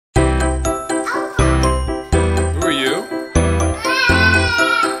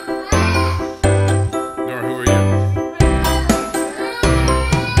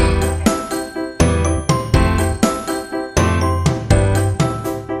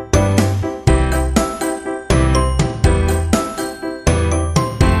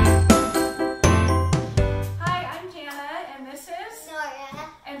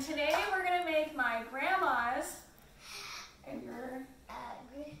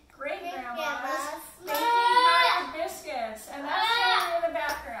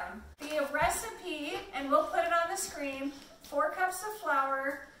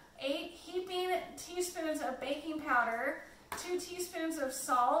flour, 8 heaping teaspoons of baking powder, 2 teaspoons of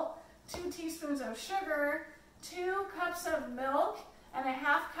salt, 2 teaspoons of sugar, 2 cups of milk, and a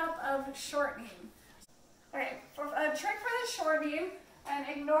half cup of shortening. Okay, a trick for the shortening, and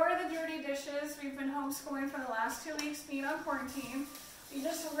ignore the dirty dishes. We've been homeschooling for the last 2 weeks being on quarantine. You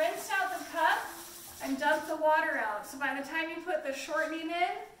just rinse out the cup and dump the water out. So by the time you put the shortening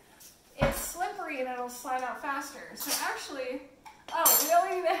in, it's slippery and it'll slide out faster. So actually, oh, we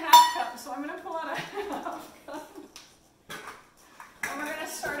only need a half cup, so I'm going to pull out a half cup. And we're going to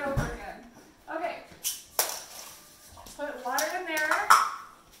start over again. Okay, put water in there,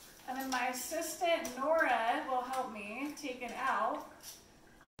 and then my assistant Nora will help me take it out.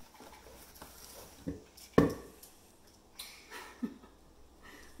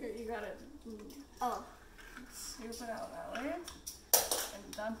 Here, you got it. Oh. Scoop it out that way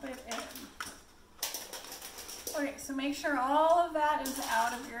and dump it in. Okay, so make sure all of that is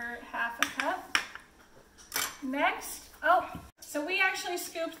out of your half a cup. Next, so we actually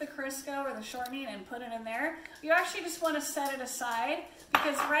scooped the Crisco or the shortening and put it in there. You actually just want to set it aside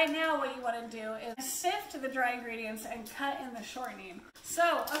because right now what you want to do is sift the dry ingredients and cut in the shortening.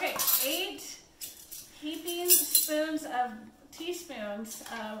 So, okay, 8 heaping teaspoons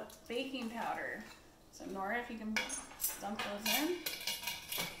of baking powder. So Nora, if you can dump those in.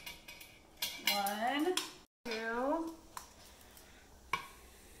 1, 2.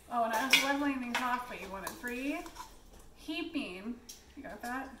 Oh, and I was leveling these off, but you wanted 3. Heaping, you got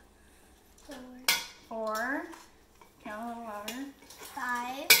that? 4. Count a little louder.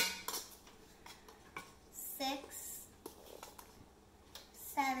 5, 6,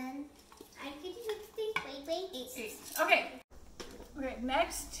 7. I could do 8. Okay. Okay,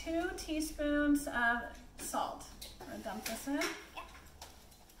 next 2 teaspoons of salt. I'm gonna dump this in. Yeah.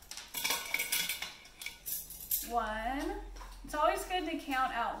 1. It's always good to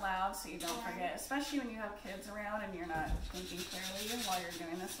count out loud so you don't forget, especially when you have kids around and you're not thinking clearly while you're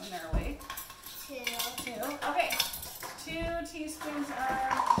doing this when they're awake. 2. 2. Okay. 2 teaspoons of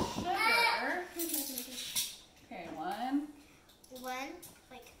sugar. Okay, 1. 1.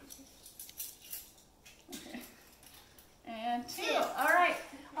 Okay. And 2. All right.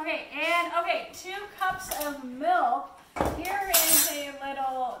 Okay, and 2 cups of milk. Here is a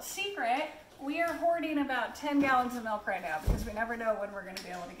little secret. We are hoarding about 10 gallons of milk right now because we never know when we're going to be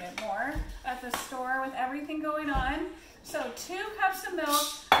able to get more at the store with everything going on. So 2 cups of milk.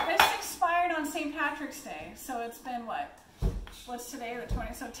 This expired on St. Patrick's Day. So it's been what? What's today? The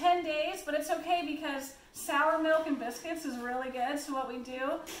 20th. So 10 days, but it's okay because sour milk and biscuits is really good. So what we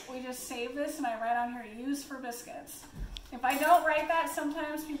do, we just save this and I write on here, use for biscuits. If I don't write that,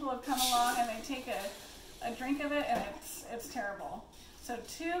 sometimes people have come along and they take a drink of it and it's terrible. So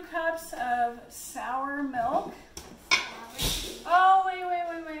 2 cups of sour milk. Oh, wait,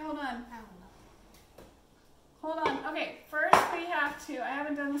 hold on. Hold on. Okay, first we have to, I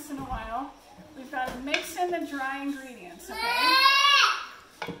haven't done this in a while, we've got to mix in the dry ingredients, okay?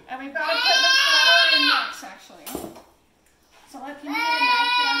 And we've got to put the flour in next, actually. So let me get a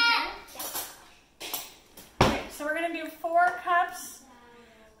knife down here. Okay, so we're going to do 4 cups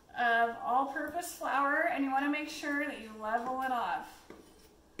of all-purpose flour, and you want to make sure that you level it off.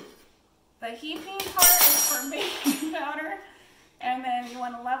 The heaping part is for baking powder, and then you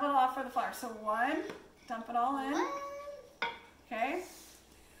want to level it off for the flour. So 1, dump it all in. Okay.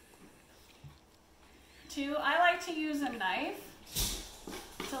 2, I like to use a knife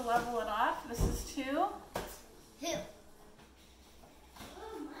to level it off. This is 2.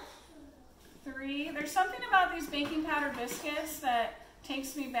 3. There's something about these baking powder biscuits that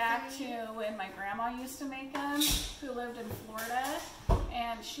takes me back to when my grandma used to make them, who lived in Florida.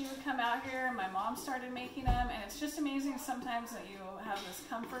 And she would come out here and my mom started making them, and it's just amazing sometimes that you have this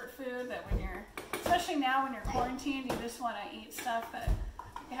comfort food that when you're, especially now when you're quarantined, you just want to eat stuff that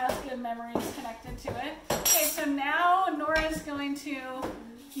has good memories connected to it. Okay, so now Nora's going to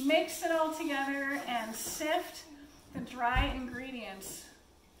mix it all together and sift the dry ingredients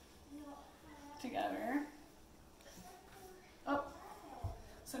together. Oh,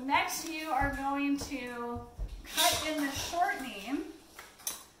 so next you are going to cut in the shortening.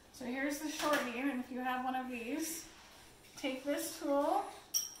 So here's the shortening, and if you have one of these, take this tool,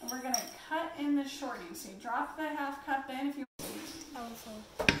 and we're going to cut in the shortening. So you drop the half cup in if you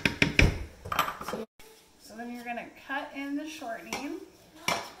So then you're going to cut in the shortening,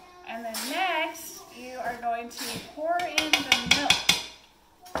 and then next you are going to pour in the milk.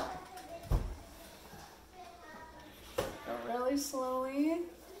 Go really slowly.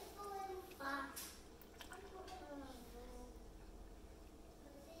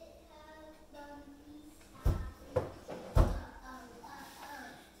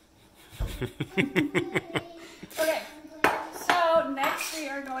 Okay, so next we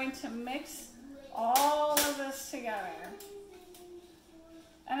are going to mix all of this together.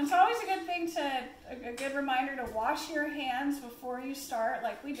 And it's always a good thing a good reminder to wash your hands before you start,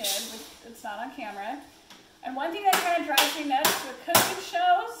 like we did, but it's not on camera. And one thing that kind of drives me nuts with cooking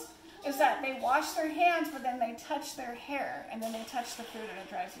shows is that they wash their hands, but then they touch their hair, and then they touch the food, and it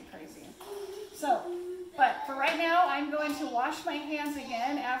drives me crazy. So, but for right now, I'm going to wash my hands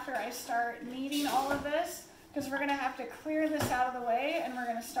again after I start kneading all of this, because we're going to have to clear this out of the way, and we're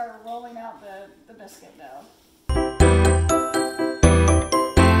going to start rolling out the biscuit dough.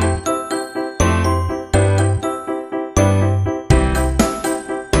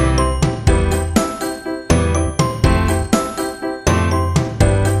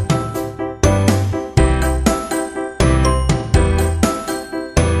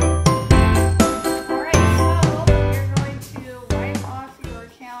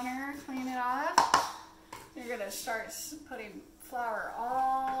 Start putting flour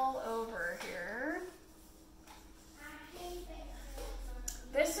all over here.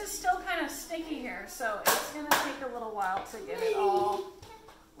 This is still kind of sticky here, so it's going to take a little while to get it all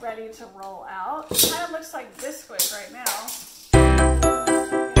ready to roll out. It kind of looks like Biscuits right now.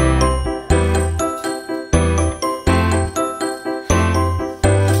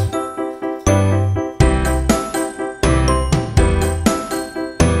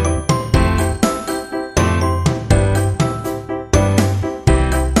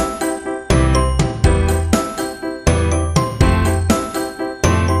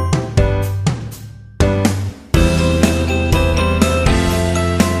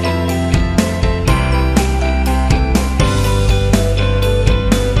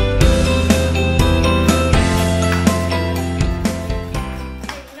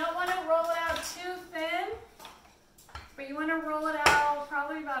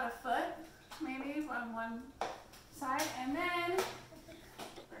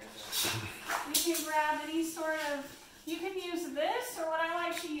 You can use this, or what I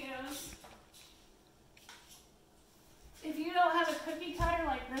like to use, if you don't have a cookie cutter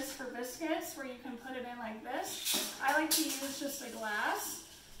like this for biscuits, where you can put it in like this, I like to use just a glass.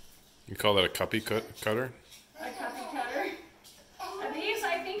 You call that a cuppy cutter? A cuppy cutter. And these,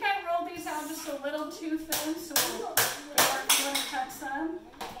 I think I rolled these out just a little too thin, so we're going to cut some.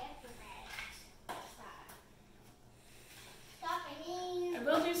 And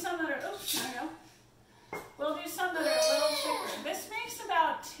we'll do some that are, oops, there we go. We'll do some that are a little thicker. This makes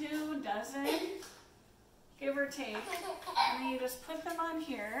about 2 dozen, give or take. And then you just put them on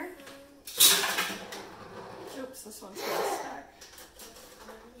here. Oops, this one's kind of stuck.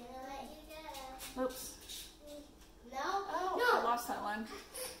 Oops. No. Oh, No. I lost that one.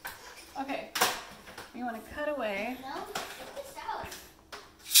 Okay. You want to cut away. No. Put this out.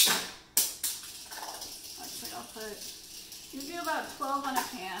 Actually, I'll put, you do about 12 on a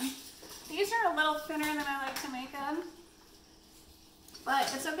pan. These are a little thinner than I like to make them.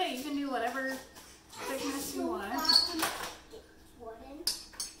 But it's okay. You can do whatever thickness you want.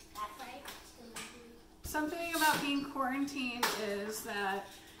 Something about being quarantined is that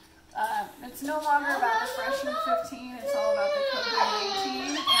it's no longer about the freshman 15, it's all about the COVID-19.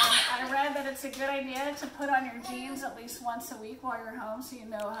 And I read that it's a good idea to put on your jeans at least once a week while you're home so you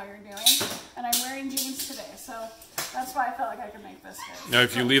know how you're doing. And I'm wearing jeans today, so that's why I felt like I could make biscuits. Now,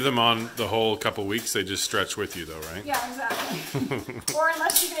 if you leave them on the whole couple weeks, they just stretch with you, though, right? Yeah, exactly. Or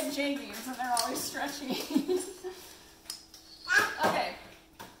unless you get J jeans and they're always stretchy. Okay.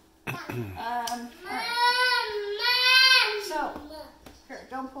 All right. So, here,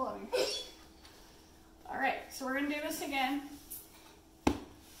 don't pull on me. All right, so we're going to do this again.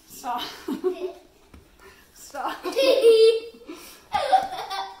 Stop. Stop. Okay.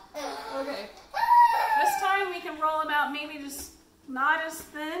 This time we can roll them out maybe just not as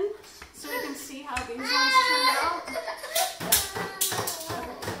thin so we can see how these ones turn out.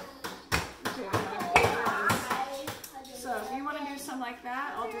 Okay, so if you want to do some like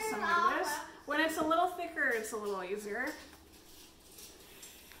that, I'll do some like this. When it's a little thicker, it's a little easier.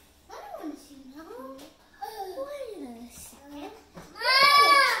 I don't want to see now. Wait a second.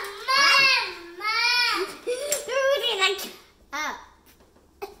 Who did I cup?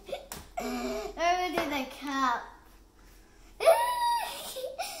 Who did I cup? Who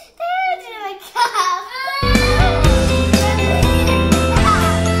did I cup?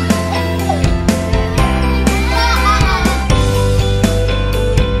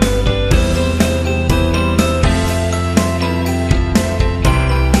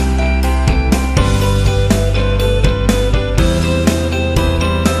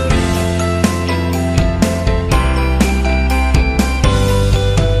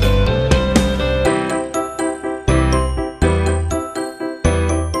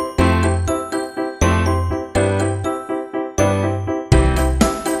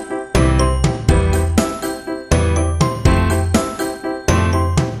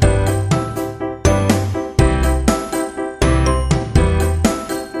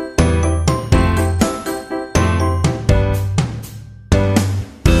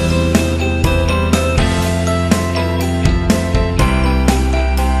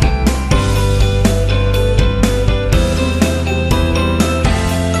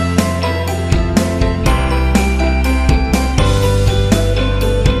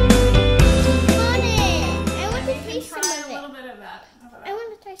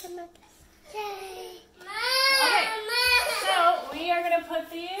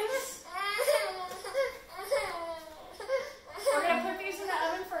 put these. We're gonna put these in the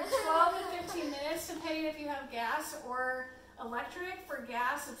oven for 12 to 15 minutes, depending if you have gas or electric. For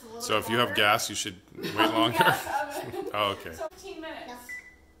gas, it's a little. So if you have longer. gas, you should wait longer. Gas oven. Oh, okay. So 15 minutes.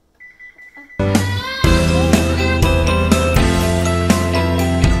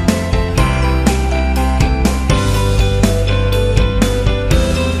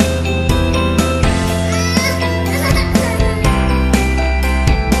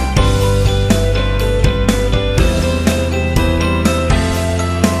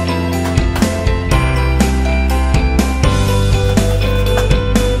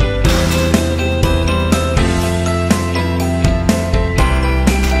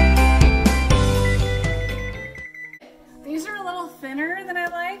 These are a little thinner than I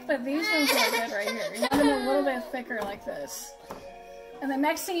like, but these ones are good right here. You want them a little bit thicker like this. And the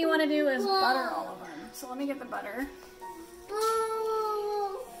next thing you want to do is butter all of them. So let me get the butter.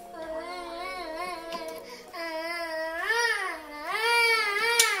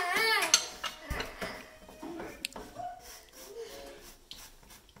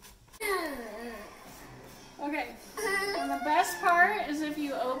 Okay, and the best part is if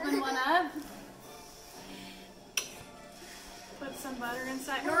you open one up, put some butter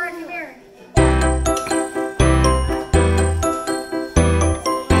inside. Nora, come here.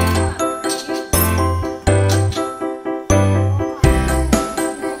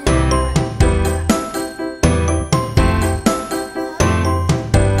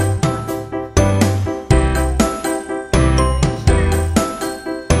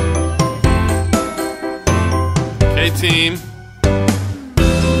 Hey, team.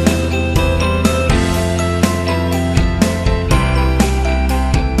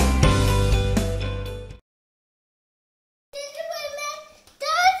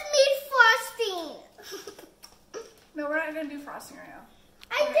 No, we're not going to do frosting right now.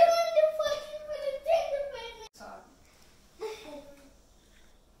 I do want to do frosting for the gingerbread.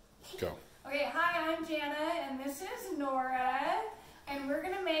 Go. Okay, hi, I'm Jana, and this is Nora, and we're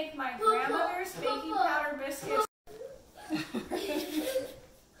going to make my grandmother's baking powder biscuits.